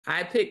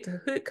I picked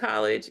Hood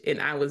College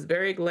and I was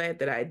very glad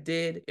that I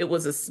did. It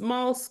was a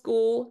small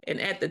school, and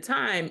at the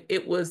time,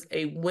 it was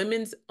a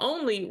women's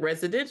only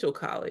residential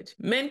college.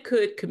 Men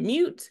could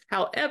commute,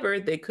 however,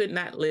 they could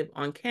not live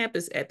on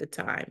campus at the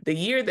time. The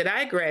year that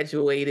I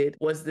graduated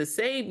was the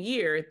same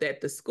year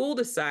that the school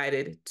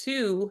decided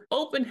to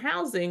open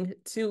housing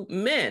to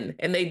men.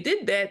 And they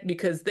did that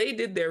because they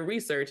did their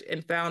research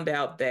and found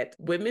out that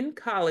women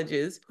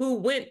colleges who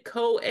went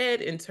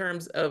co-ed in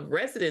terms of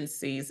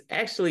residencies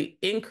actually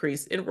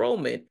increased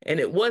enrollment. And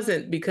it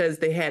wasn't because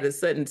they had a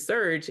sudden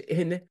surge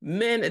in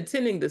men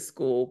attending the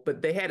school,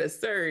 but they had a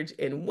surge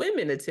in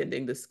women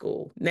attending the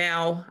school.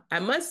 Now, I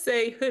must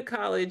say, Hood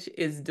College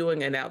is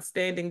doing an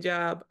outstanding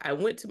job. I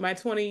went to my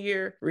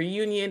 20-year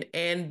reunion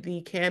and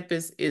the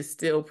campus is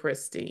still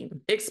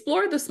pristine.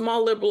 Explore the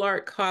small liberal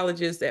arts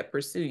colleges that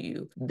pursue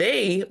you.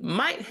 They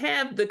might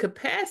have the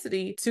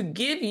capacity to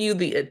give you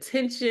the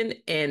attention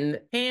and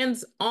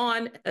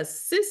hands-on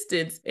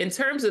assistance in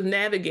terms of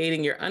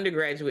navigating your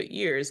undergraduate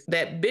years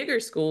that bigger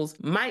schools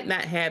might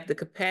not have the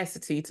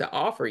capacity to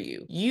offer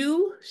you.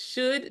 You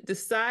should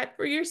decide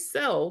for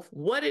yourself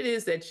what it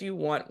is that you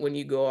want when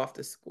you go off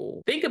to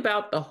school. Think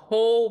about the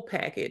whole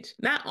package,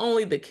 not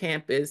only the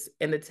campus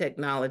and the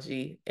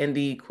technology and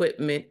the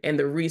equipment and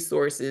the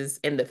resources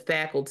and the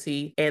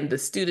faculty and the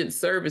student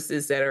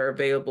services that are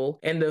available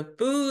and the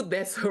food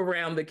that's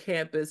around the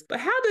campus, but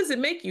how does it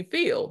make you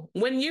feel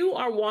when you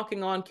are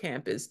walking on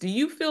campus? Do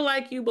you feel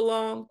like you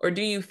belong, or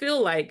do you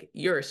feel like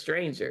you're a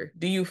stranger?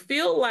 Do you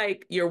feel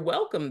like you're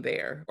welcome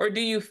there, or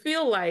do you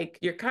feel like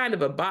you're kind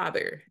of a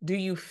bother? Do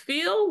you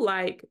feel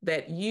like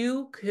that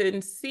you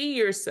can see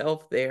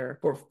yourself there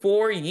for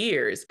 4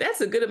 years?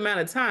 That's a good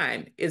amount of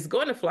time. It's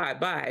going to fly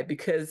by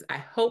because I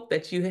hope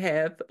that you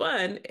have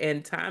fun,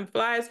 and time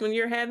flies when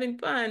you're having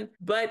fun,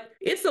 but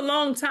it's a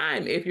long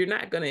time if you're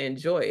not going to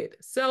enjoy it.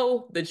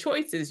 So the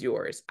choice is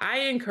yours. I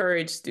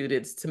encourage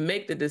students to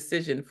make the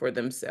decision for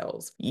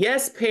themselves.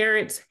 Yes,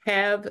 parents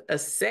have a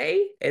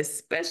say,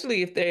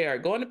 especially if they are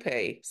going to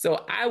pay.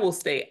 So I will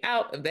stay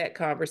out of that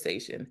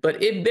conversation.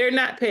 But if they're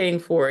not paying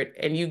for it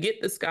and you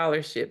get the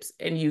scholarships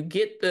and you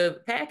get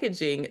the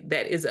packaging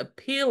that is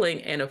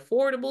appealing and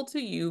affordable to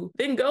you,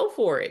 then go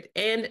for it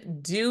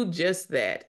and do just that.